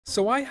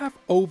So I have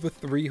over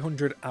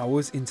 300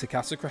 hours into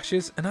Castle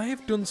Crashers, and I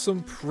have done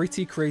some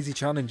pretty crazy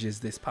challenges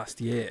this past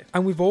year.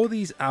 And with all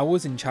these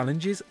hours and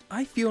challenges,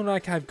 I feel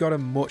like I've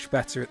gotten much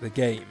better at the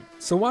game.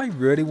 So I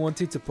really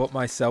wanted to put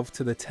myself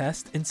to the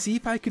test and see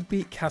if I could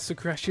beat Castle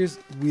Crashers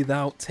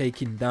without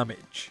taking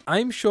damage.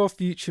 I'm sure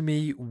future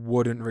me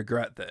wouldn't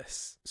regret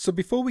this. So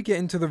before we get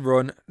into the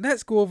run,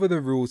 let's go over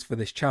the rules for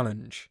this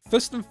challenge.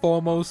 First and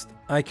foremost,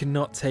 I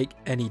cannot take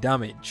any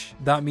damage.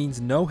 That means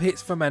no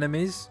hits from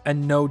enemies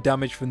and no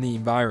damage from the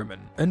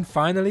environment. And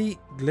finally,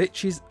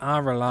 glitches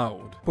are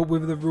allowed. But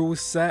with the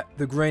rules set,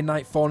 the Grey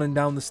Knight falling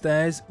down the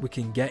stairs, we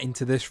can get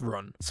into this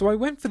run. So I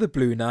went for the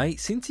Blue Knight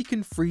since he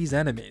can freeze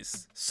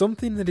enemies,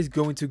 something that is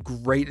going to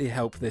greatly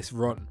help this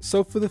run.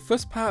 So for the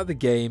first part of the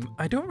game,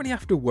 I don't really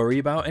have to worry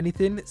about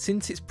anything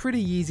since it's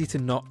pretty easy to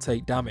not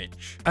take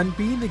damage. And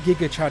being the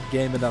Giga Chad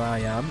gamer that I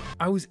am,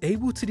 I was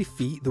able to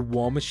defeat the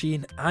War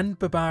Machine and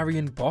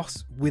Barbarian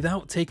boss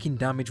without taking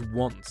damage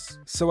once.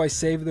 So I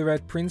saved the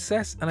Red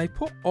Princess and I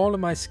put all of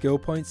my skill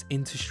points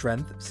into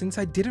strength since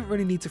I didn't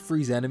really need to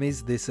freeze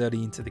enemies this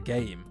early into the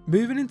game.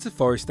 Moving into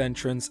Forest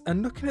Entrance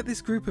and looking at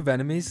this group of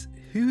enemies,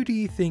 who do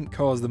you think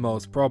caused the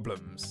most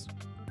problems?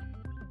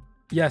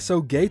 Yeah,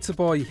 so Gator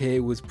Boy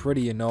here was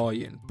pretty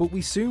annoying, but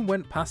we soon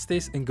went past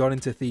this and got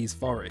into Thieves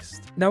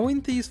Forest. Now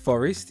in Thieves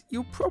Forest,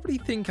 you'll probably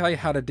think I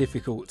had a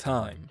difficult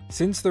time,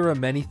 since there are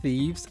many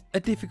thieves, a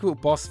difficult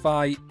boss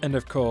fight, and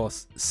of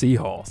course,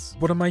 Seahorse.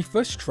 But on my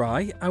first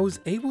try, I was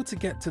able to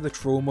get to the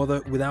Troll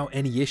Mother without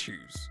any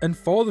issues. And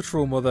for the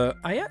Troll Mother,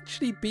 I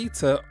actually beat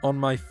her on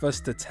my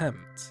first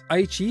attempt. I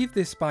achieved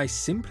this by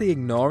simply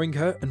ignoring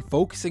her and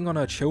focusing on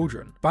her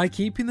children. By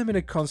keeping them in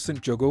a constant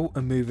juggle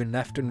and moving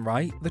left and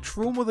right, the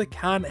Troll Mother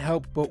can't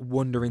help but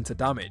wander into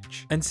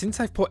damage. And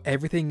since I've put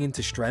everything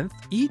into strength,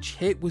 each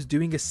hit was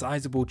doing a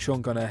sizable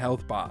chunk on her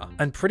health bar,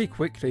 and pretty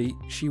quickly,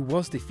 she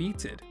was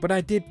defeated. But I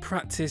did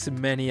practice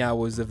many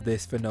hours of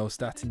this for no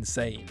stat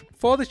insane.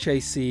 For the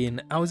chase scene,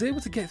 I was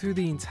able to get through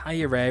the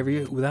entire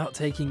area without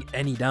taking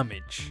any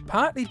damage,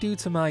 partly due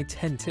to my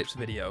 10 tips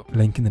video,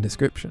 link in the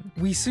description.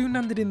 We soon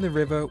landed in the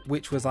river,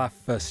 which was our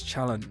first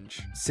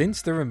challenge,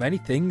 since there are many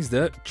things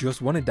that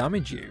just want to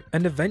damage you.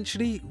 And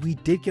eventually, we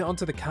did get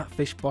onto the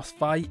catfish boss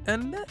fight,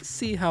 and let's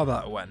see how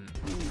that went.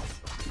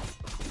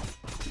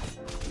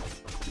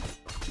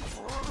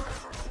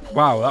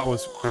 Wow, that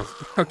was...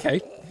 okay.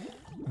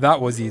 That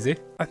was easy.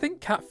 I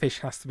think Catfish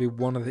has to be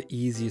one of the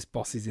easiest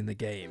bosses in the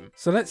game.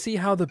 So let's see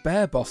how the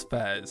bear boss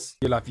fares.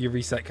 You'll have your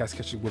reset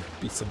Cascade would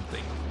be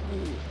something.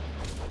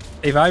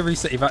 If I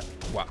reset,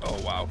 wow,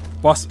 oh wow.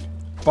 Boss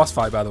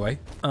fight, by the way.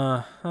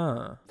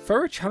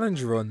 For a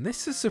challenge run,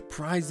 this has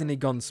surprisingly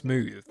gone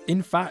smooth.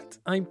 In fact,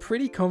 I'm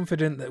pretty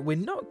confident that we're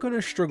not going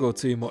to struggle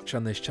too much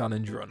on this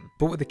challenge run.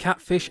 But with the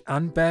Catfish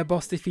and bear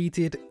boss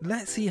defeated,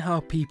 let's see how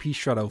PP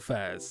Shreddo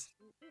fares.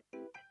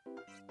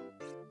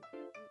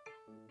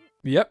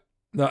 Yep,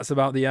 that's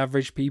about the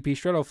average PP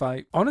Shreddo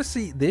fight.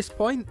 Honestly, at this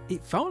point,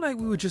 it felt like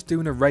we were just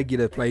doing a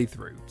regular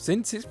playthrough,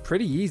 since it's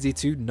pretty easy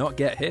to not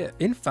get hit.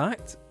 In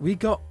fact, we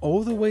got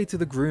all the way to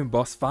the Groom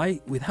boss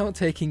fight without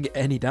taking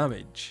any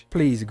damage.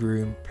 Please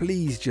Groom,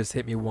 please just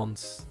hit me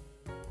once.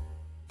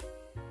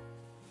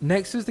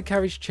 Next was the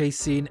carriage chase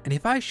scene, and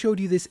if I showed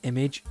you this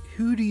image,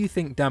 who do you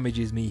think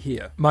damages me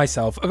here?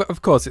 Myself,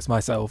 of course it's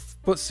myself.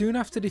 But soon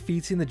after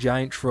defeating the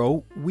giant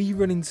troll, we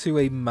run into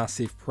a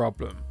massive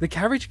problem. The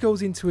carriage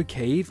goes into a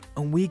cave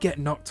and we get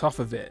knocked off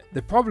of it.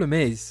 The problem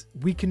is,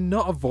 we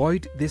cannot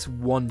avoid this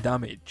one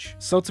damage.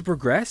 So to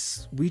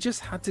progress, we just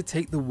had to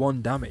take the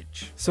one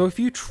damage. So if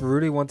you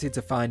truly wanted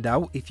to find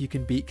out if you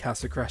can beat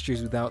Castle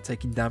Crashers without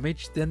taking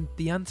damage, then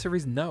the answer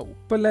is no.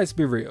 But let's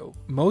be real,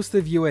 most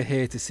of you are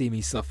here to see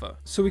me suffer.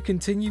 So we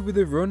continue with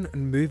the run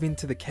and move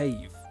into the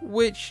cave,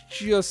 which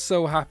just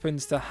so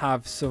happens to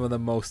have some of the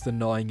most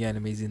annoying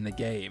enemies in the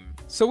game.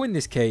 So in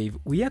this cave,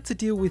 we had to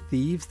deal with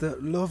thieves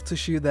that love to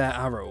shoot their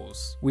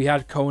arrows. We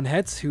had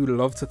coneheads who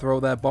love to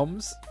throw their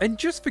bombs, and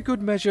just for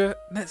good measure,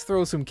 let's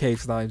throw some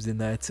cave slimes in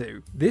there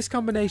too. This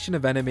combination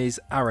of enemies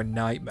are a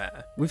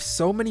nightmare. With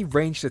so many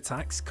ranged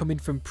attacks coming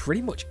from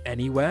pretty much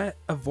anywhere,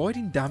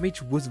 avoiding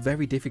damage was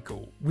very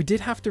difficult. We did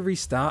have to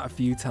restart a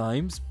few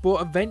times,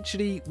 but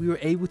eventually we were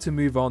able to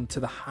move on to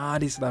the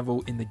hardest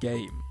level in the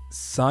game,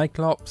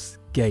 Cyclops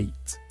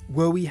Gate,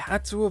 where we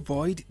had to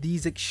avoid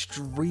these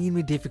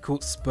extremely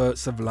difficult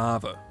spurts of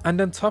lava.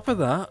 And on top of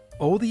that,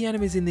 all the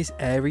enemies in this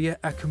area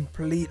are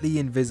completely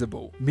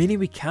invisible, meaning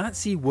we can't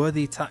see where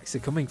the attacks are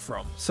coming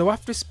from. So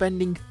after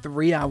spending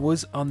 3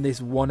 hours on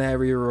this one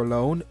area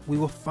alone, we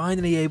were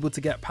finally able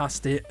to get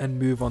past it and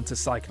move on to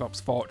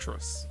Cyclops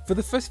Fortress. For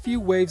the first few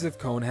waves of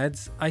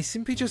coneheads, I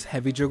simply just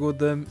heavy juggled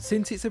them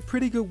since it's a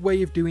pretty good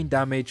way of doing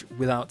damage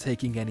without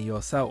taking any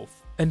yourself.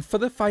 And for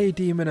the Fire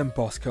Demon and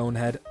Boss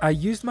Conehead, I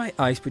used my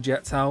Ice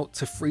Projectile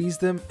to freeze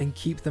them and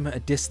keep them at a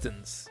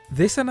distance.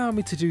 This allowed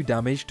me to do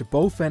damage to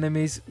both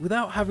enemies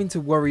without having to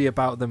worry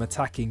about them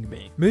attacking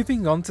me.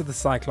 Moving on to the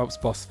Cyclops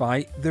boss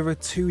fight, there are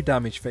 2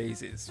 damage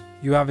phases.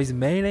 You have his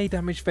melee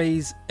damage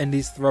phase and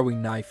his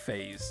throwing knife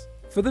phase.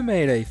 For the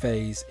melee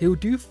phase, he'll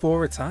do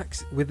 4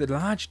 attacks with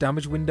large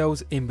damage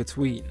windows in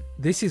between.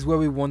 This is where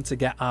we want to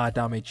get our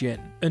damage in.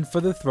 And for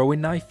the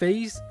throwing knife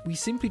phase, we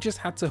simply just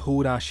had to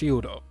hold our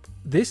shield up.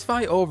 This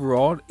fight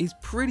overall is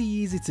pretty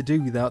easy to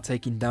do without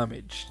taking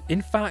damage.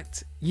 In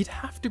fact, you'd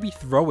have to be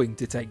throwing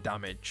to take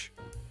damage.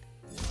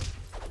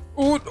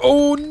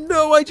 Oh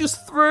no, I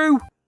just threw!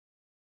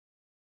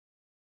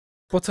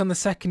 But on the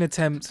second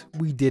attempt,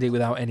 we did it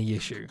without any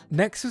issue.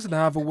 Next is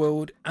Lava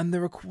World, and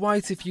there are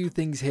quite a few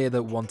things here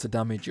that want to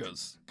damage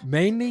us.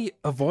 Mainly,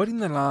 avoiding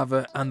the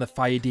lava and the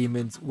fire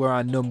demons were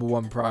our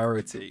 #1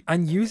 priority,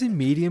 and using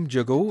medium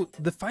juggle,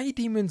 the fire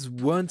demons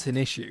weren't an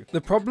issue. The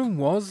problem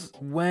was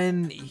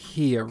when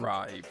he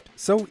arrived.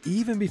 So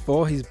even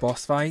before his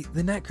boss fight,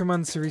 the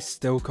necromancer is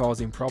still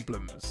causing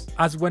problems.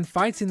 As when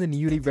fighting the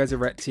newly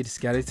resurrected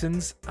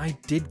skeletons, I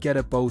did get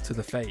a bow to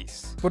the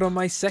face. But on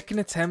my second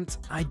attempt,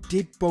 I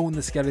did bone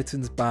the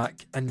skeletons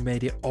back and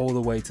made it all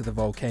the way to the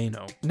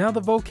volcano. Now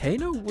the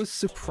volcano was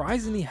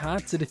surprisingly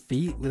hard to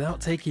defeat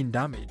without taking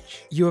damage.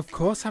 You of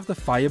course have the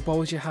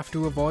fireballs you have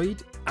to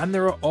avoid, and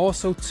there are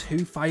also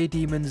 2 fire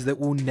demons that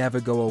will never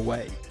go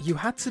away. You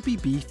had to be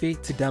beefy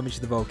to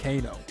damage the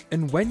volcano,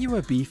 and when you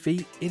are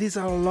beefy, it is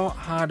a lot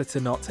harder to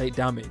not take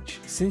damage,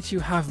 since you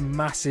have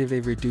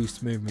massively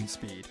reduced movement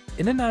speed.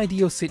 In an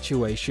ideal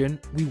situation,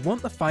 we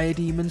want the fire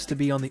demons to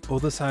be on the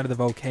other side of the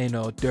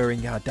volcano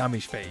during our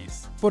damage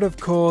phase, but of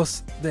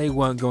course, they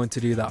weren't going to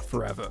do that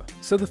forever.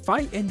 So the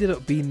fight ended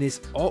up being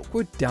this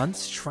awkward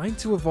dance trying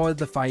to avoid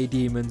the fire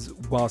demons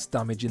whilst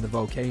damaging the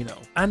volcano.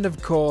 And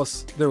of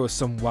course, there was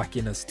some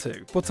wackiness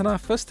too. But on our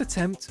first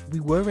attempt, we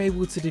were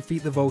able to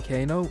defeat the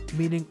volcano,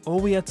 meaning all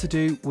we had to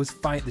do was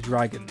fight the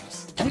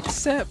dragons.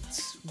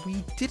 Except,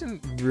 we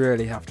didn't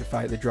really have to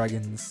fight the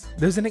dragons.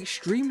 There's an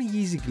extremely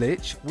easy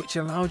glitch which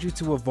allowed you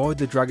to avoid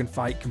the dragon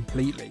fight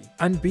completely.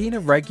 And being a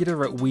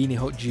regular at Weenie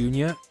Hut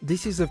Jr.,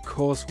 this is of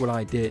course what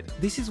I did.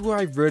 This is where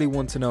I really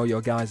want to know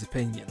your guys'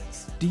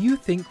 opinions. Do you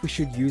think we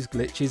should use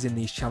glitches in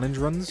these challenge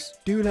runs?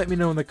 Do let me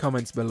know in the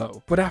comments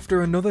below. But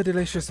after another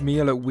delicious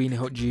meal at Weenie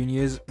Hut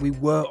Jr.'s, we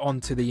were on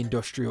to the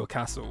industrial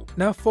castle.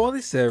 Now for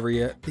this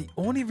area, the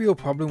only real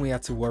problem we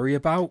had to worry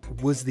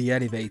about was the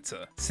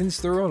elevator, since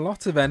there are a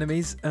lot of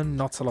enemies and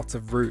not a lot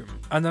of room.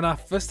 And on our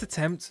first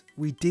attempt,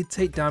 we did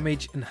take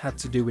damage and had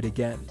to do it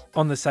again.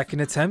 On the second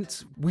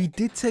attempt, we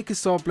did take a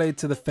sword blade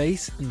to the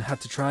face and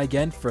had to try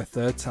again for a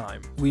third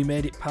time. We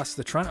made it past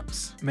the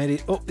traps, made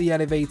it up the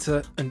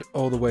elevator and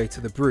all the way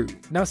to the brew.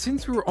 Now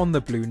since we were on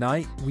the Blue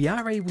Knight, we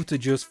are able to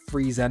just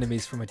freeze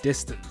enemies from a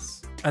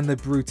distance, and the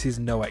brute is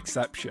no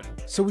exception.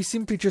 So we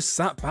simply just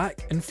sat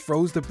back and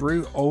froze the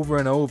brute over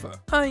and over.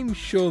 I'm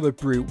sure the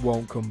brute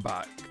won't come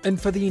back. And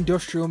for the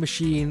industrial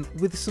machine,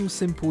 with some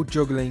simple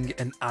juggling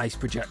and ice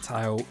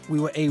projectile,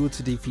 we were able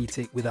to defeat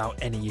it without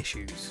any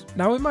issues.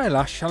 Now in my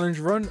last challenge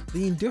run,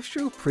 the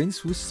industrial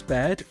prince was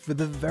spared for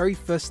the very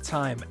first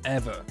time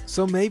ever.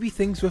 So maybe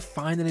things were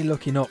finally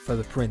looking up for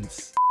the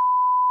prince.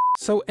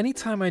 So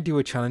anytime I do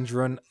a challenge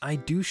run, I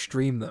do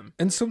stream them,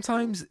 and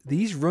sometimes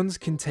these runs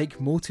can take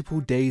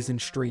multiple days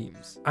and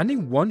streams. And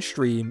in one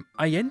stream,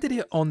 I ended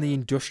it on the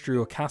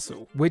industrial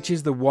castle, which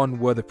is the one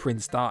where the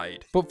prince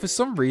died. But for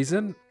some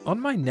reason,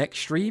 on my next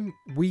stream,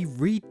 we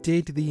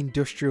redid the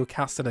industrial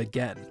castle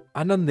again.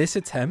 And on this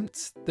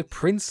attempt, the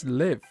prince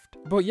lived.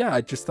 But yeah, I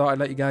just thought I'd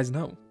let you guys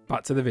know.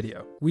 Back to the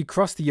video. We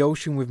crossed the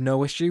ocean with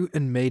no issue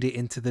and made it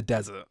into the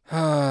desert.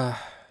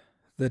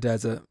 The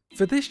desert.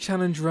 For this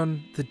challenge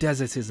run, the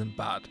desert isn't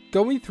bad.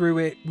 Going through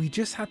it, we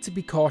just had to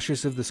be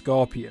cautious of the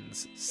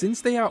scorpions, since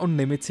they are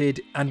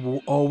unlimited and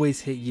will always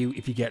hit you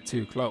if you get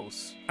too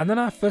close. And on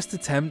our first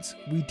attempt,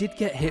 we did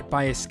get hit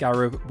by a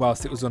scarab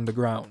whilst it was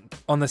underground.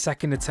 On the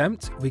second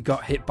attempt, we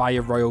got hit by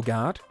a royal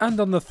guard, and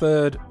on the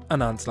third, an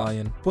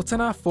antlion. But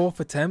on our fourth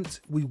attempt,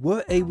 we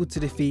were able to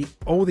defeat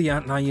all the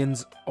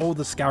antlions, all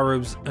the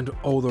scarabs, and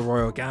all the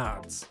royal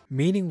guards,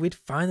 meaning we'd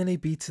finally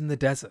beaten the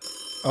desert.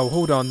 Oh,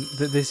 hold on,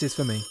 this is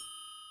for me.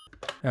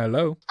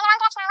 Hello?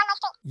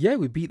 Yeah,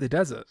 we beat the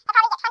desert.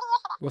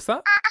 What's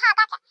that?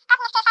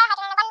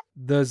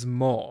 There's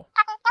more.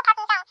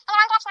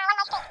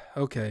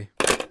 Okay.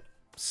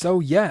 So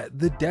yeah,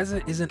 the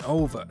desert isn't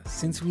over,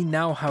 since we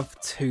now have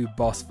 2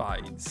 boss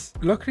fights.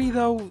 Luckily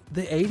though,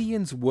 the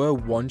aliens were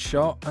one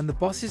shot and the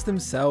bosses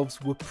themselves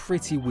were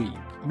pretty weak,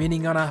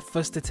 meaning on our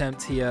first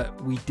attempt here,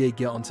 we did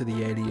get onto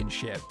the alien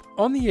ship.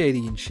 On the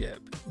alien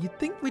ship, you'd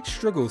think we'd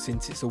struggle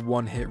since it's a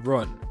one-hit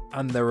run,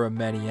 and there are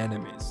many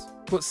enemies.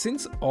 But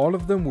since all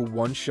of them were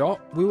one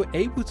shot, we were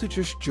able to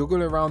just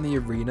juggle around the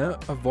arena,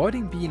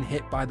 avoiding being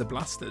hit by the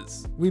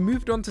blasters. We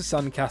moved on to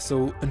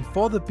Sandcastle, and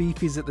for the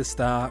beefies at the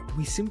start,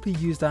 we simply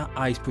used our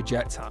ice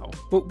projectile.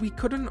 But we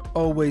couldn't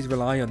always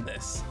rely on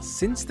this,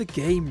 since the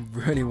game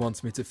really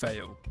wants me to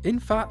fail. In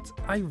fact,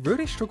 I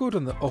really struggled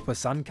on the upper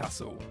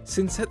Sandcastle,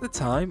 since at the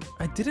time,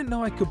 I didn't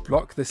know I could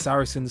block the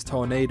Saracens'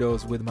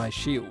 tornadoes with my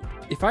shield.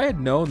 If I had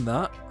known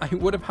that, I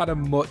would have had a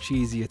much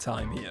easier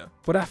time here.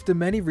 But after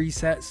many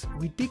resets,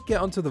 we did get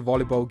get onto the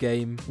volleyball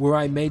game, where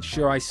I made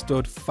sure I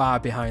stood far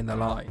behind the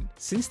line,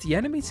 since the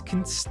enemies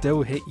can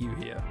still hit you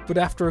here. But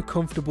after a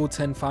comfortable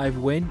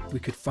 10-5 win, we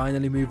could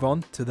finally move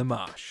on to the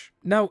marsh.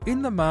 Now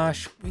in the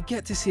marsh, we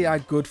get to see our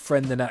good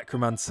friend the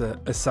Necromancer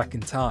a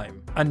second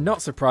time, and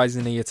not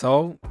surprisingly at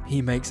all,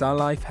 he makes our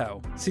life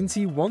hell, since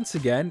he once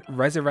again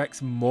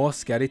resurrects more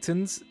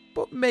skeletons,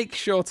 but make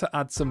sure to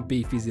add some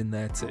beefies in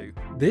there too.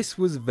 This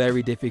was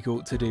very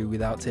difficult to do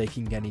without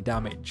taking any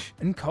damage,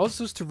 and caused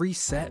us to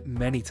reset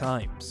many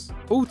times.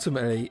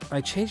 Ultimately,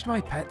 I changed my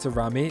pet to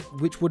Rami,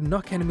 which would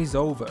knock enemies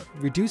over,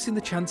 reducing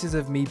the chances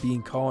of me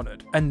being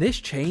cornered, and this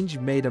change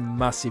made a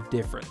massive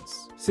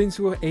difference, since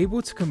we were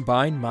able to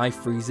combine my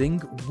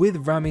freezing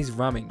with Rami's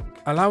ramming,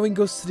 allowing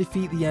us to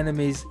defeat the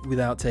enemies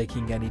without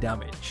taking any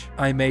damage.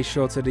 I made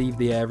sure to leave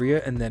the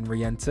area and then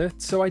re-enter,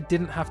 so I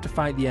didn't have to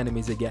fight the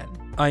enemies again.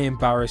 I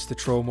embarrassed the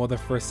Troll Mother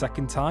for a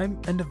second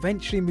time and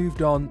eventually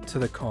moved on to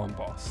the Corn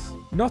Boss.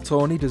 Not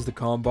only does the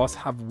Corn Boss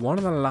have one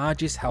of the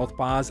largest health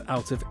bars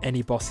out of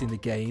any boss in the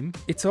game,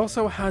 it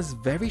also has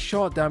very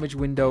short damage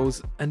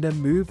windows and a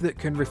move that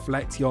can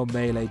reflect your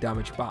melee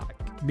damage back,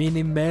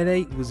 meaning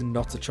melee was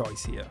not a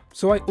choice here.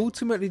 So I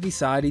ultimately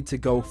decided to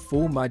go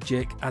full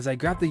magic as I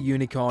grabbed the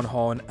Unicorn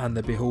Horn and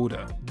the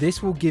Beholder.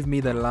 This will give me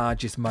the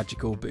largest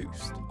magical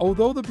boost.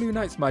 Although the Blue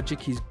Knight's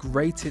magic is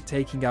great at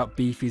taking out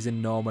beefies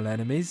and normal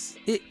enemies,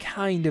 it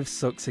kind of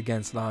sucks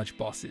against large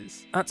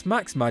bosses. At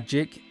max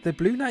magic, the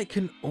Blue Knight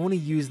can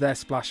only use their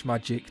splash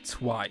magic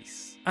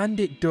twice, and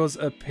it does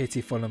a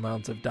pitiful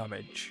amount of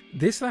damage.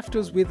 This left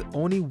us with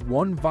only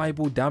one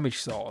viable damage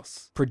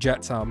source,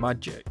 projectile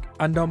magic,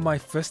 and on my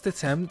first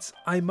attempt,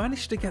 I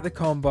managed to get the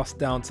Corn Boss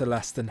down to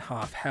less than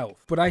half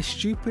health, but I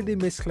stupidly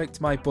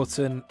misclicked my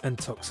button and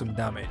took some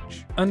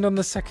damage. And on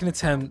the second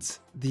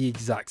attempt, the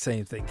exact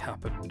same thing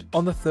happened.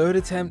 On the third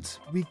attempt,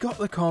 we got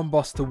the Corn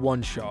Boss to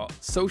one shot,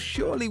 so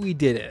surely we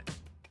did it,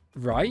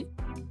 right?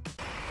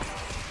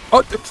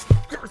 Oh,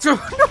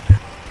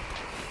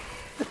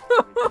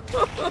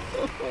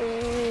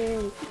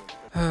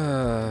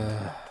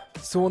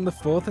 so on the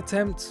fourth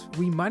attempt,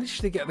 we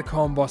managed to get the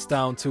Corn Boss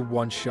down to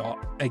one shot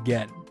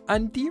again.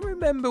 And do you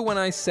remember when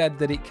I said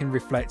that it can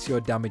reflect your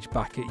damage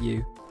back at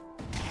you?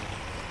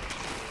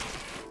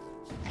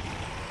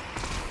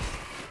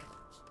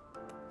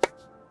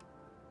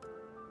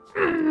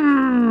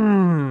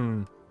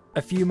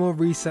 A few more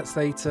resets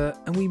later,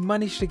 and we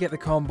managed to get the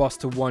Corn Boss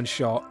to one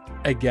shot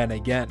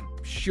again.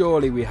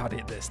 Surely we had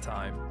it this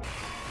time.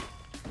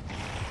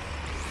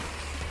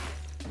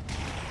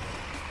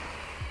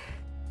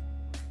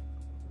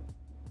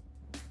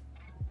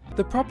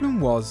 The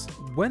problem was,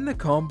 when the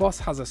Corn Boss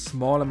has a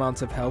small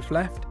amount of health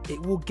left,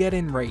 it will get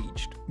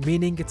enraged,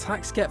 meaning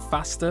attacks get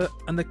faster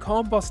and the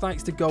Corn Boss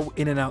likes to go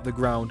in and out the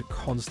ground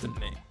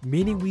constantly,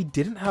 meaning we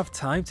didn't have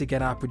time to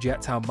get our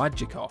projectile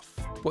magic off.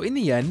 But in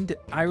the end,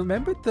 I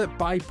remembered that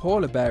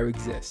Bipolar Bear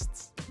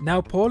exists.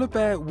 Now Polar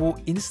Bear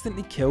will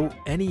instantly kill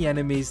any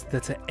enemies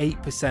that are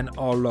 8%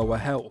 or lower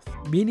health,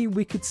 meaning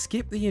we could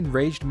skip the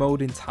enraged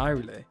mode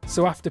entirely.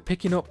 So after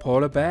picking up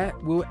Polar Bear,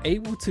 we were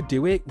able to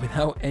do it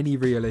without any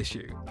real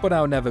issue. But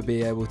I'll never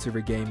be able to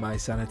regain my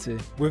sanity.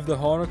 With the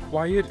horn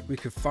acquired, we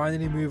could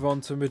finally move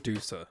on to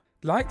Medusa.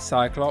 Like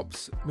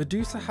Cyclops,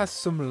 Medusa has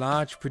some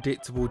large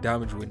predictable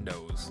damage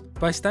windows.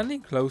 By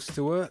standing close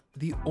to her,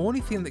 the only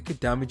thing that could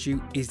damage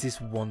you is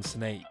this one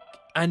snake,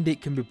 and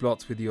it can be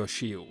blocked with your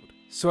shield.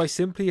 So I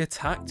simply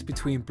attacked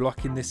between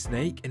blocking this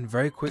snake and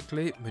very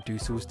quickly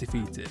Medusa was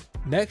defeated.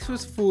 Next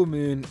was Full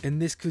Moon,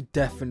 and this could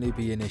definitely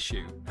be an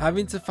issue.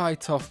 Having to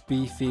fight off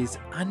beefies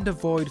and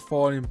avoid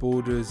falling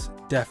boulders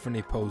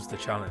definitely posed a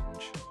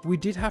challenge. We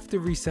did have to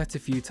reset a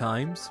few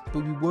times,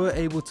 but we were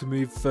able to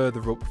move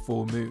further up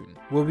Full Moon,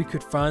 where we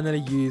could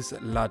finally use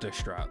Ladder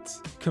Strat.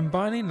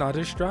 Combining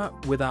Ladder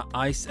Strat with our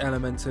Ice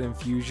Elemental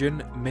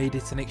Infusion made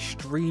it an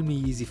extremely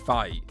easy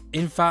fight.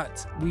 In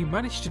fact, we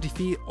managed to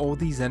defeat all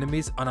these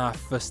enemies on our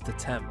first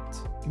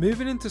attempt.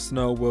 Moving into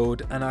Snow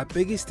World, and our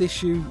biggest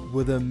issue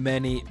were the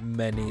many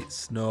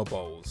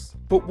snowballs.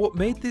 But what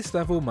made this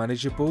level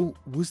manageable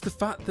was the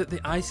fact that the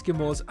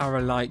Eskimos are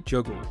a light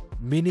juggle,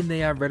 meaning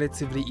they are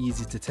relatively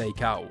easy to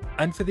take out.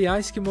 And for the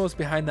Eskimos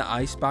behind the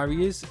ice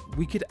barriers,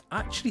 we could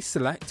actually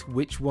select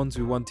which ones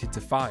we wanted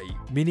to fight,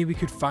 meaning we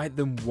could fight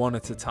them one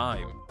at a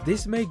time.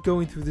 This made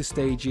going through the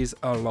stages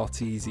a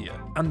lot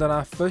easier, and on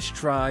our first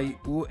try,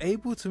 we were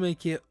able to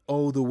make it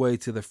all the way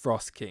to the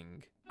Frost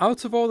King.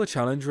 Out of all the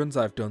challenge runs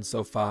I've done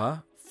so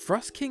far,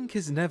 Frost King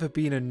has never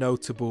been a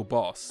notable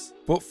boss,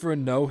 but for a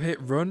no-hit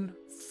run,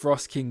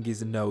 Frost King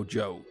is no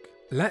joke.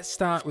 Let's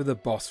start with a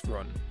boss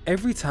run.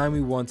 Every time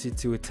we wanted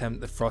to attempt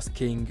the Frost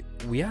King,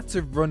 we had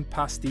to run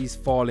past these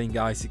falling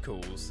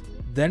icicles.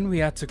 Then we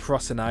had to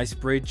cross an ice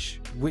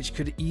bridge, which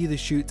could either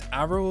shoot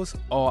arrows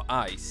or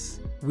ice.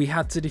 We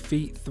had to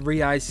defeat 3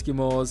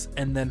 Eskimos,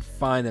 and then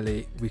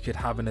finally we could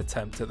have an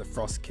attempt at the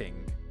Frost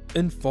King.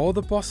 And for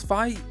the boss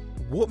fight,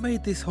 what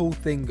made this whole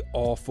thing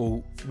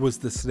awful was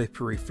the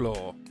slippery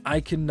floor. I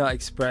cannot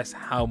express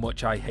how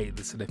much I hate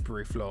the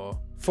slippery floor.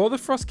 For the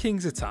Frost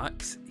King's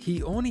attacks,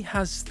 he only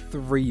has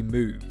 3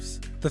 moves.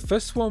 The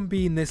first one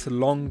being this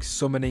long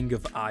summoning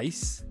of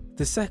ice,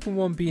 the second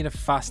one being a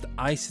fast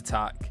ice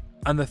attack,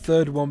 and the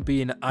third one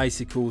being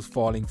icicles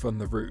falling from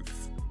the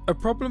roof. A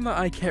problem that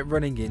I kept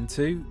running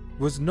into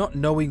was not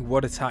knowing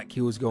what attack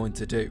he was going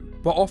to do,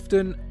 but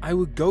often I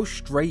would go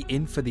straight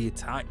in for the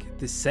attack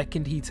the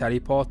second he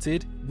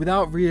teleported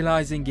without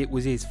realizing it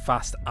was his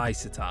fast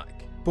ice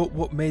attack. But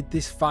what made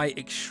this fight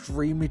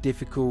extremely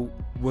difficult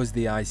was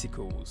the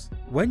icicles.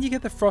 When you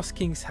get the Frost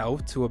King's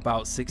health to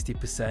about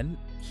 60%,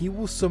 he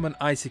will summon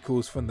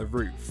icicles from the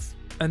roof,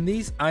 and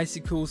these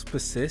icicles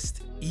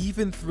persist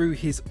even through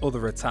his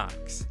other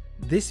attacks.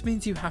 This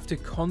means you have to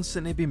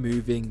constantly be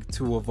moving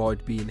to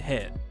avoid being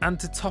hit. And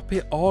to top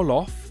it all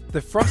off,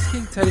 the Frost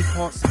King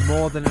teleports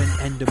more than an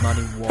Enderman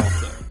in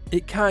water.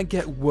 It can't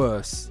get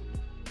worse,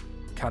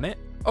 can it?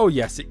 Oh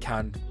yes it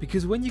can,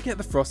 because when you get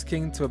the Frost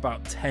King to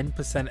about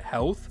 10%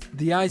 health,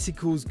 the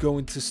icicles go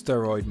into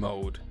steroid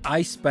mode.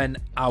 I spent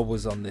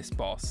hours on this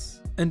boss,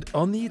 and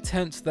on the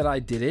attempts that I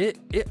did it,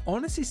 it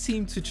honestly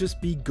seemed to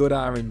just be good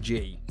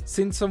RNG.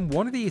 Since on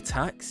one of the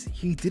attacks,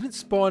 he didn't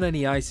spawn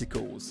any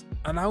icicles,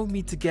 allowing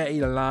me to get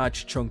a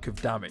large chunk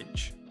of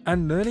damage.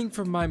 And learning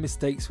from my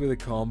mistakes with the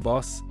corn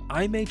boss,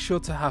 I made sure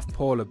to have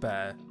Polar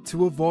Bear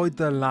to avoid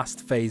the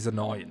last phase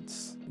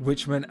annoyance,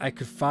 which meant I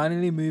could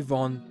finally move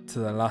on to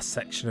the last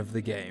section of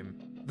the game.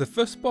 The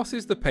first boss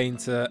is the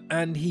Painter,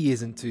 and he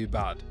isn't too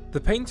bad. The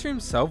Painter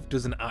himself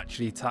doesn't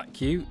actually attack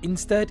you,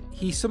 instead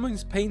he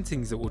summons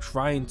paintings that will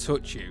try and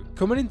touch you.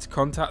 Coming into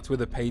contact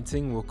with a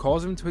painting will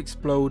cause him to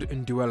explode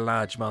and do a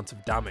large amount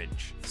of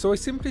damage. So I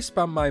simply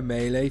spammed my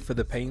melee for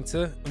the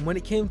Painter, and when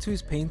it came to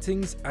his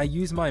paintings I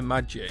used my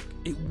magic.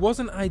 It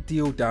wasn't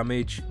ideal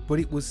damage, but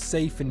it was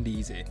safe and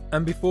easy,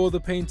 and before the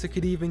Painter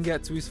could even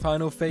get to his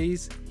final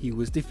phase, he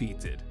was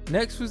defeated.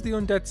 Next was the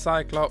Undead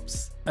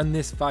Cyclops, and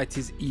this fight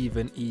is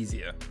even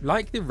easier.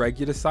 Like the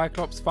regular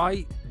Cyclops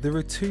fight, there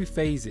are 2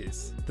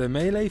 phases, the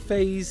melee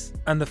phase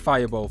and the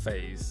fireball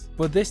phase.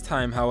 But this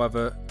time,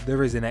 however,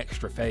 there is an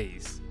extra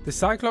phase. The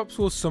Cyclops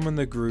will summon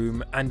the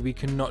Groom, and we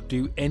cannot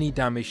do any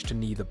damage to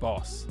neither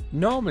boss.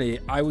 Normally,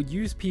 I would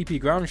use PP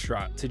ground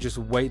strat to just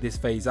wait this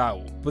phase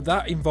out, but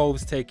that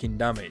involves taking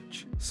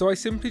damage. So I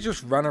simply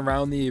just ran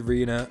around the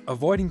arena,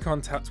 avoiding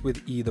contact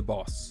with either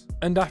boss.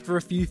 And after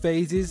a few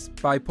phases,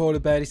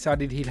 Bipolar Bear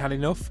decided he'd had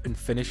enough and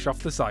finished off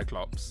the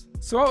Cyclops.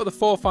 So out of the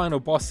 4 final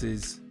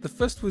bosses, the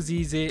first was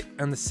easy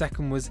and the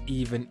second was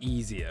even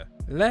easier.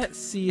 Let's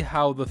see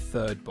how the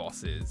third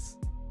boss is.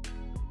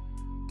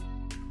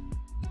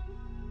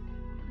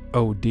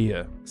 Oh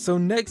dear. So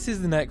next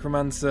is the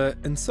Necromancer,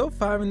 and so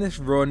far in this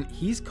run,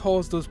 he's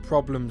caused us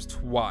problems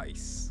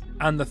twice.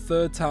 And the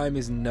third time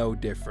is no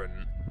different.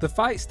 The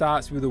fight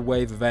starts with a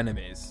wave of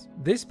enemies.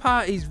 This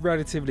part is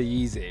relatively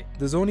easy.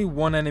 There's only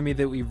one enemy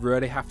that we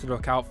really have to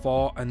look out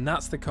for, and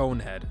that's the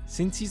Conehead,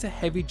 since he's a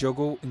heavy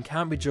juggle and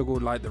can't be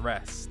juggled like the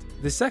rest.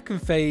 The second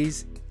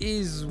phase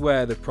is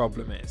where the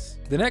problem is.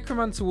 The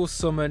Necromancer will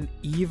summon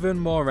even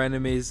more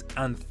enemies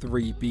and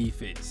 3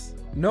 beefies.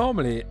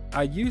 Normally,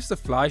 I use the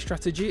fly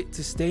strategy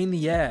to stay in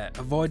the air,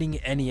 avoiding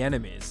any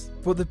enemies,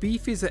 but the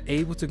beefies are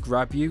able to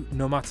grab you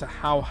no matter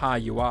how high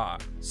you are.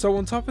 So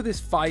on top of this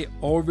fight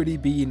already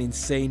being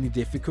insanely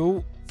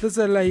difficult, there's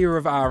a layer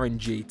of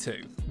RNG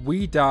too.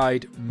 We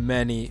died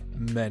many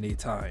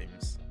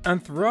times.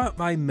 And throughout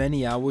my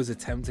many hours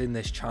attempting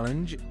this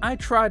challenge, I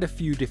tried a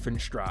few different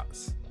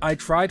strats. I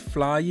tried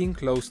flying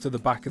close to the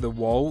back of the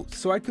wall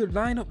so I could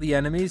line up the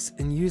enemies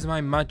and use my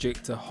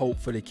magic to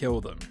hopefully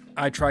kill them.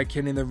 I tried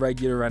killing the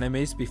regular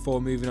enemies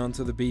before moving on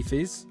to the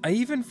beefies. I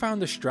even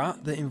found a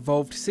strat that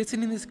involved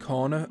sitting in this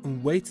corner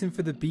and waiting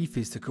for the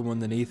beefies to come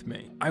underneath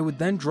me. I would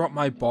then drop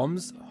my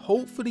bombs,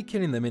 hopefully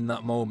killing them in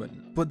that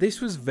moment. But this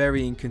was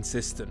very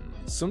inconsistent,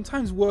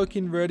 sometimes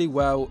working really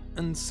well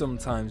and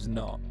sometimes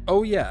not.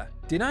 Oh yeah,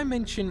 did I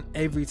mention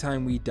every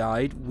time we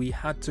died we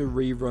had to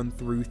rerun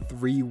through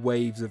 3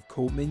 waves of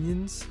cult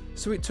minions?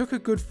 So it took a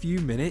good few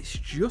minutes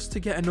just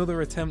to get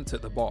another attempt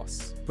at the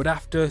boss. But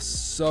after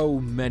so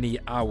many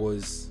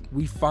hours,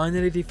 we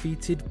finally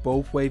defeated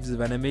both waves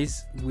of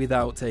enemies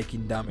without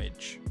taking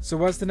damage.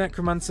 So as the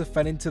Necromancer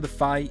fell into the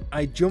fight,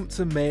 I jumped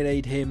and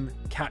meleeed him,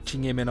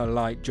 catching him in a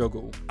light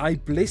juggle. I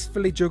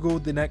blissfully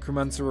juggled the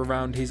Necromancer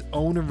around his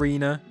own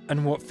arena,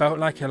 and what felt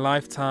like a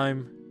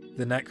lifetime,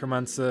 the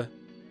Necromancer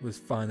was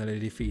finally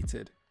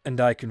defeated. And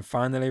I can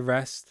finally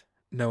rest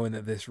knowing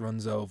that this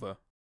run's over.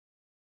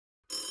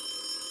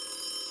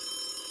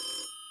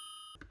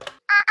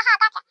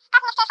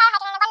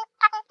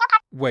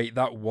 Wait,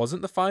 that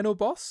wasn't the final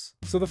boss?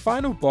 So the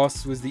final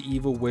boss was the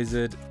evil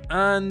wizard,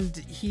 and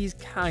he's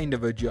kind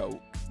of a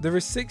joke. There are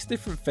 6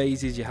 different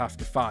phases you have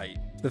to fight.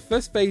 The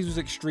first phase was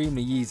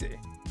extremely easy.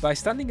 By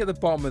standing at the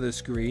bottom of the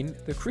screen,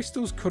 the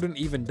crystals couldn't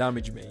even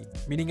damage me,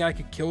 meaning I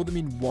could kill them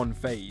in one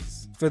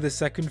phase. For the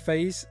second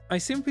phase, I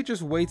simply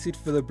just waited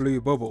for the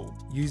blue bubble,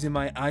 using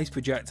my ice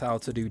projectile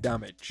to do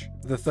damage.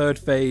 The third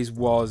phase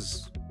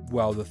was,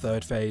 well, the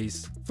third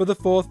phase. For the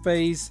fourth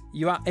phase,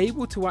 you are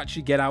able to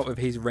actually get out of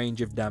his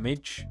range of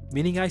damage,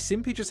 meaning I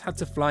simply just had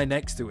to fly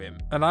next to him,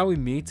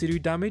 allowing me to do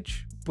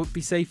damage, but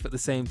be safe at the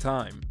same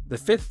time. The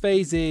fifth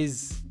phase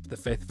is the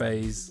fifth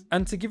phase.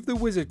 And to give the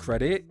wizard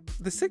credit,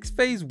 the sixth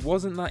phase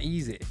wasn't that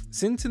easy,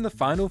 since in the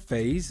final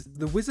phase,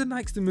 the wizard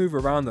likes to move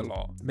around a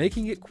lot,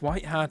 making it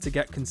quite hard to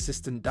get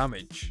consistent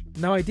damage.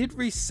 Now I did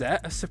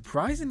reset a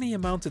surprisingly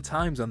amount of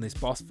times on this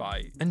boss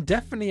fight, and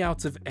definitely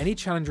out of any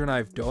challenge run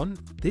I've done,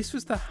 this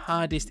was the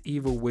hardest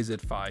evil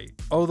wizard fight,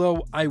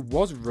 although I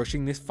was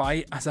rushing this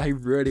fight as I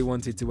really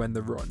wanted to end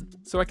the run,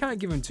 so I can't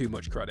give him too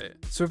much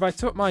credit. So if I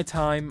took my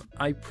time,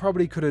 I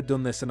probably could have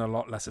done this in a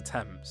lot less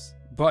attempts.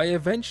 But I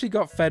eventually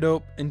got fed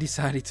up and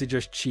decided to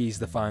just cheese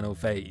the final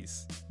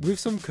phase. With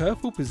some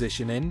careful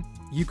positioning,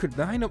 you could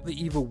line up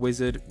the evil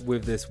wizard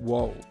with this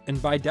wall,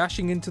 and by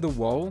dashing into the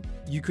wall,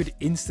 you could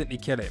instantly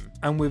kill him.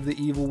 And with the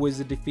evil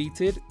wizard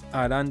defeated,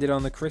 I landed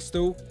on the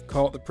crystal,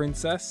 caught the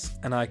princess,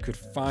 and I could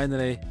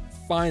finally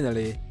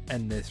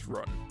end this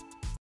run.